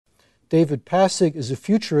David Passig is a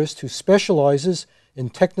futurist who specializes in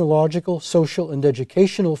technological, social, and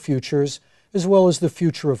educational futures, as well as the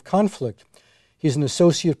future of conflict. He's an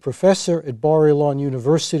associate professor at Bar-Ilan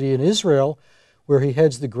University in Israel, where he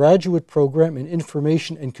heads the graduate program in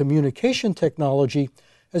information and communication technology,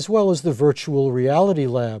 as well as the virtual reality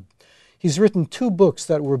lab. He's written 2 books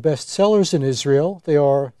that were bestsellers in Israel. They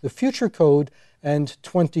are The Future Code and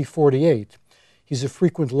 2048. He's a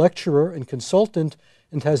frequent lecturer and consultant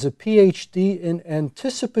and has a PhD in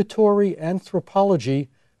anticipatory anthropology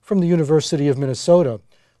from the University of Minnesota.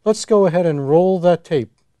 Let's go ahead and roll that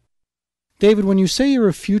tape. David, when you say you're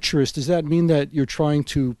a futurist, does that mean that you're trying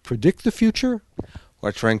to predict the future?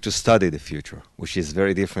 We're trying to study the future, which is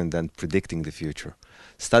very different than predicting the future.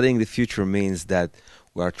 Studying the future means that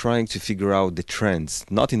we are trying to figure out the trends,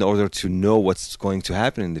 not in order to know what's going to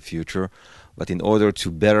happen in the future, but in order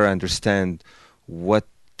to better understand what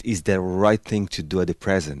is the right thing to do at the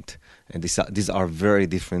present. And these are very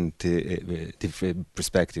different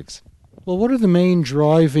perspectives. Well, what are the main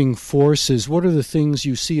driving forces? What are the things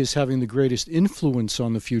you see as having the greatest influence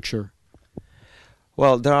on the future?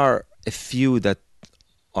 Well, there are a few that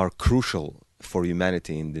are crucial for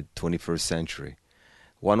humanity in the 21st century.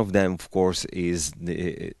 One of them, of course, is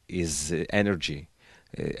energy.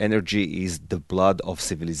 Energy is the blood of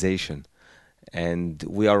civilization. And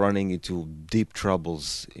we are running into deep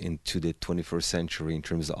troubles into the 21st century in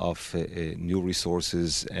terms of new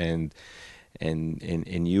resources and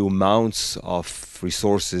new amounts of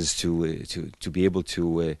resources to be able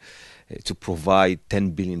to provide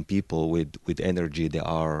 10 billion people with energy they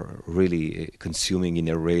are really consuming in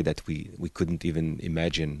a way that we couldn't even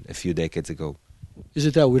imagine a few decades ago. Is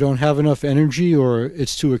it that we don't have enough energy, or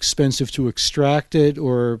it's too expensive to extract it,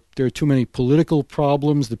 or there are too many political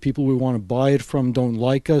problems, the people we want to buy it from don't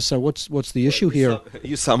like us? What's the issue here?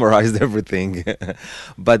 You summarized everything.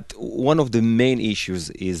 But one of the main issues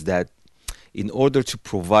is that in order to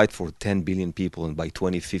provide for 10 billion people, and by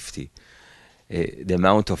 2050, the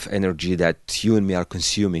amount of energy that you and me are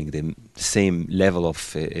consuming, the same level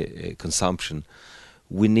of consumption,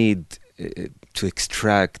 we need to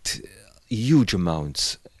extract huge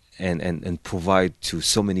amounts and provide to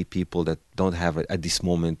so many people that don't have at this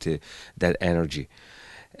moment that energy.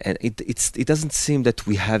 And it doesn't seem that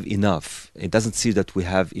we have enough. It doesn't seem that we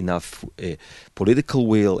have enough political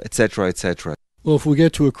will, etc., etc. Well, if we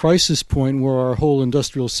get to a crisis point where our whole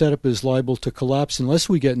industrial setup is liable to collapse unless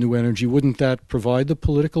we get new energy, wouldn't that provide the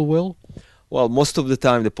political will? Well, most of the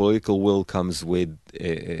time the political will comes with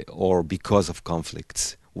or because of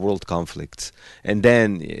conflicts, world conflicts. And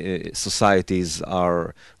then societies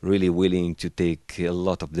are really willing to take a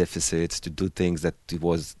lot of deficits to do things that it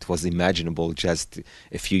was imaginable just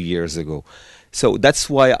a few years ago. So that's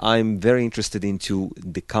why I'm very interested into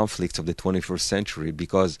the conflicts of the 21st century,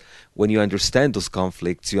 because when you understand those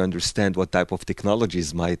conflicts, you understand what type of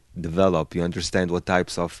technologies might develop, you understand what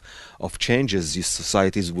types of changes these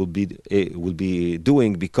societies will be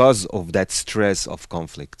doing because of that stress of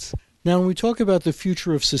conflicts. Now, when we talk about the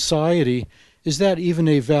future of society, is that even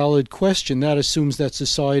a valid question? That assumes that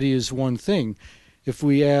society is one thing. If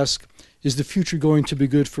we ask, is the future going to be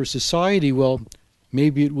good for society? Well,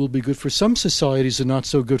 maybe it will be good for some societies and not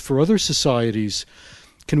so good for other societies.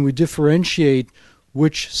 Can we differentiate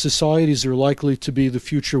which societies are likely to be the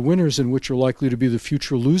future winners and which are likely to be the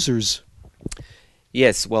future losers?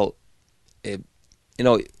 Yes, well,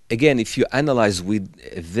 again, if you analyze with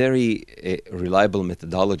a very reliable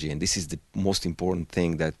methodology, and this is the most important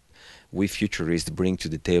thing that we futurists bring to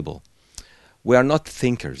the table, we are not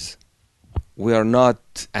thinkers. We are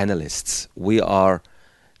not analysts. We are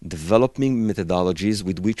developing methodologies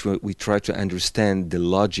with which we try to understand the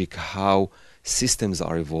logic, how systems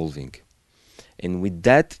are evolving. And with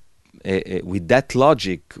that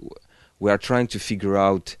logic, we are trying to figure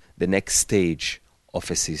out the next stage of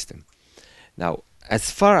a system. Now, as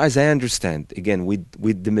far as I understand, again,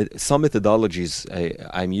 with some methodologies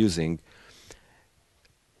I'm using,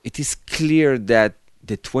 it is clear that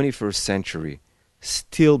the 21st century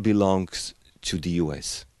still belongs to the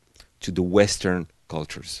US, to the Western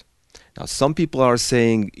cultures. Now, some people are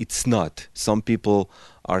saying it's not. Some people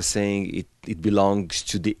are saying it belongs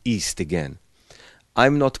to the East again.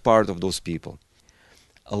 I'm not part of those people.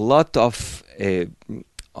 A lot of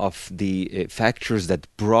the factors that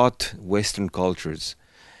brought Western cultures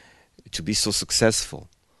to be so successful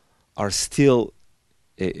are still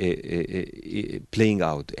playing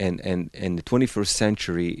out, and the 21st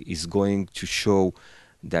century is going to show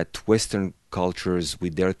that Western cultures,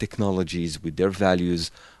 with their technologies, with their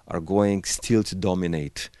values, are going still to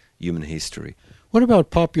dominate human history. What about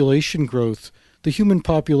population growth? the human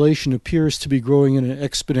population appears to be growing at an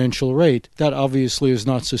exponential rate. That obviously is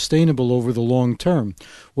not sustainable over the long term.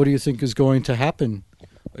 What do you think is going to happen?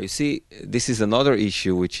 You see, this is another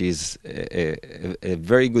issue which is a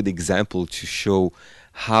very good example to show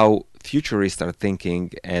how futurists are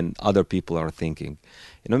thinking and other people are thinking.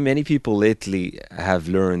 You know, many people lately have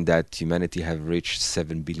learned that humanity have reached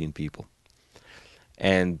 7 billion people.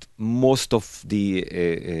 And most of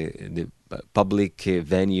the public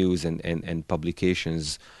venues and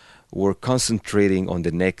publications were concentrating on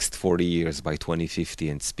the next 40 years by 2050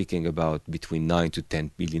 and speaking about between 9 to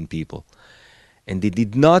 10 billion people. And they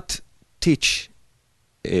did not teach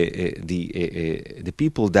the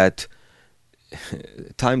people that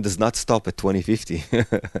time does not stop at 2050.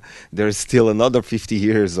 There is still another 50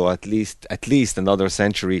 years, or at least another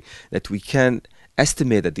century, that we can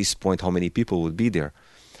estimate at this point how many people will be there.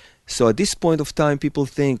 So at this point of time, people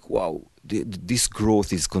think, wow, this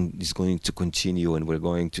growth is going to continue, and we're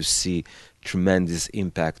going to see tremendous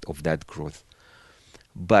impact of that growth.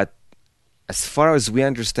 But as far as we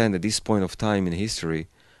understand at this point of time in history,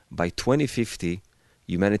 by 2050,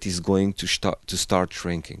 humanity is going to start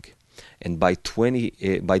shrinking. And by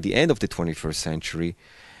the end of the 21st century,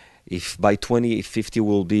 if by 2050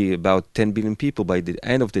 will be about 10 billion people, by the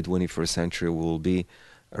end of the 21st century will be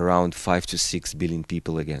around 5 to 6 billion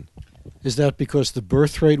people again. Is that because the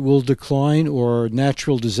birth rate will decline, or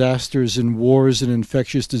natural disasters and wars and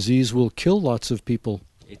infectious disease will kill lots of people?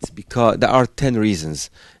 It's because there are 10 reasons.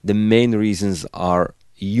 The main reasons are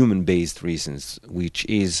human-based reasons, which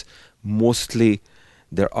is mostly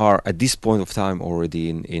there are at this point of time already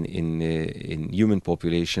in human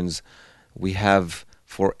populations, we have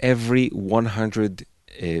for every 100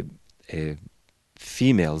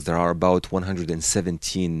 females, there are about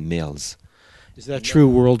 117 males. Is that true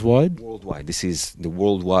worldwide? Worldwide. This is the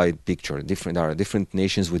worldwide picture. There are different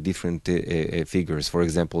nations with different figures. For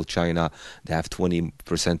example, China, they have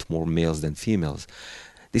 20% more males than females.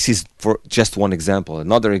 This is for just one example.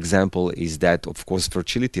 Another example is that, of course,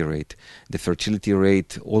 fertility rate. The fertility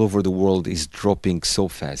rate all over the world is dropping so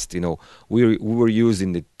fast. You know, we were used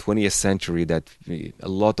in the 20th century that a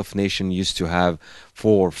lot of nations used to have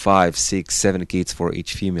 4, 5, 6, 7 kids for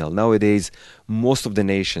each female. Nowadays, most of the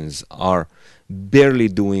nations are barely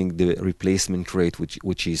doing the replacement rate,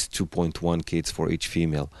 which is 2.1 kids for each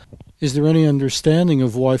female. Is there any understanding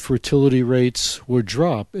of why fertility rates would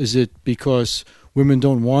drop? Is it because women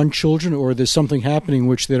don't want children, or there's something happening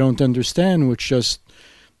which they don't understand, which just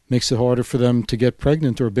makes it harder for them to get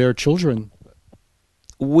pregnant or bear children?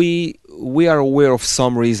 We are aware of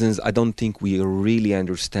some reasons. I don't think we really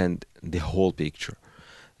understand the whole picture.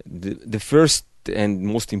 The first and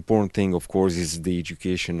most important thing, of course, is the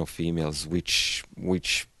education of females, which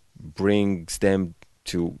brings them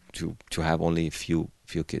to have only a few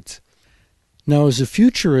kids. Now, as a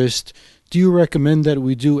futurist, do you recommend that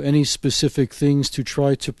we do any specific things to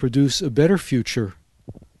try to produce a better future?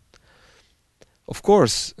 Of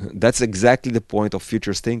course, that's exactly the point of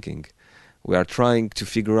futurist thinking. We are trying to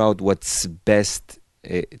figure out what's best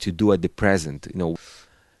to do at the present, you know.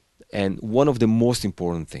 And one of the most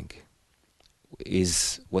important things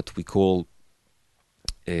is what we call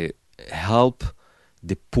help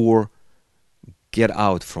the poor get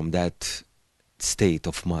out from that state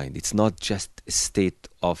of mind. It's not just a state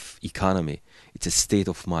of economy, it's a state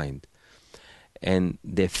of mind. And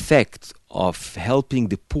the effect of helping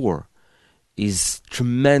the poor is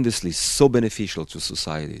tremendously so beneficial to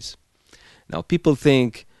societies. Now, people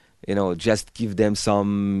think, you know, just give them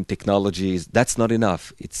some technologies. That's not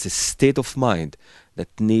enough. It's a state of mind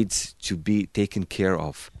that needs to be taken care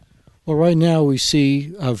of. Well, right now we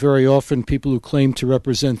see very often people who claim to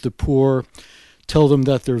represent the poor tell them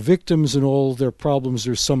that they're victims and all their problems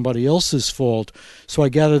are somebody else's fault. So I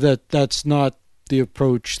gather that that's not the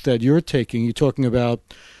approach that you're taking. You're talking about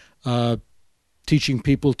teaching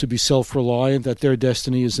people to be self-reliant, that their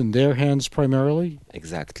destiny is in their hands primarily?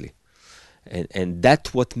 Exactly. And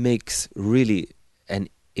that's what makes really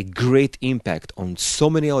a great impact on so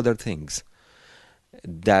many other things,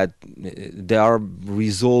 that they are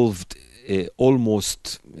resolved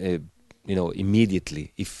almost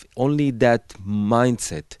immediately, if only that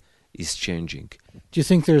mindset is changing. Do you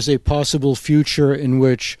think there's a possible future in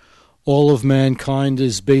which all of mankind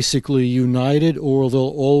is basically united, or there'll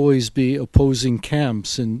always be opposing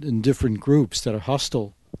camps and different groups that are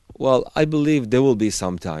hostile? Well, I believe there will be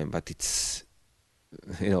some time, but it's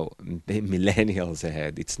millennials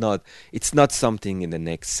ahead. It's not something in the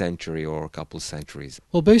next century or a couple centuries.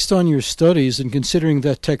 Well, based on your studies and considering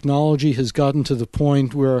that technology has gotten to the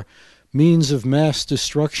point where means of mass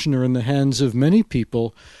destruction are in the hands of many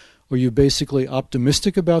people, Are you basically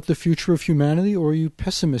optimistic about the future of humanity, or are you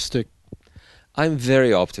pessimistic? I'm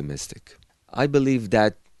very optimistic. I believe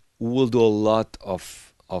that we'll do a lot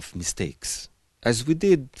of mistakes, as we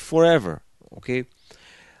did forever, okay?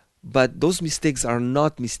 But those mistakes are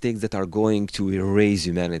not mistakes that are going to erase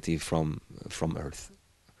humanity from Earth.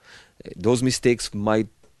 Those mistakes might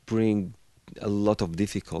bring a lot of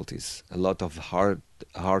difficulties, a lot of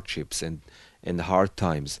hardships and hard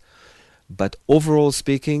times. But overall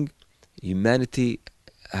speaking, humanity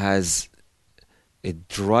has a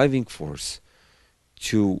driving force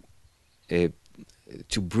to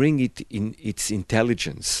bring it in its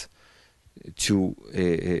intelligence to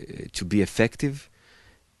be effective,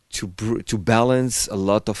 to balance a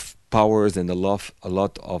lot of powers and a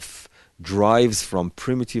lot of drives, from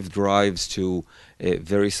primitive drives to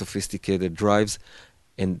very sophisticated drives.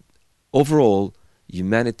 And overall,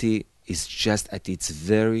 humanity is just at its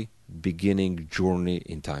very beginning journey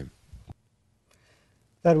in time.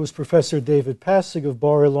 That was Professor David Passig of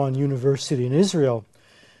Bar-Ilan University in Israel.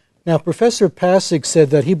 Now, Professor Passig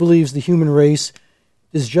said that he believes the human race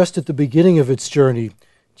is just at the beginning of its journey.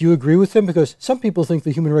 Do you agree with him? Because some people think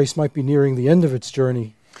the human race might be nearing the end of its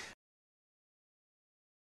journey.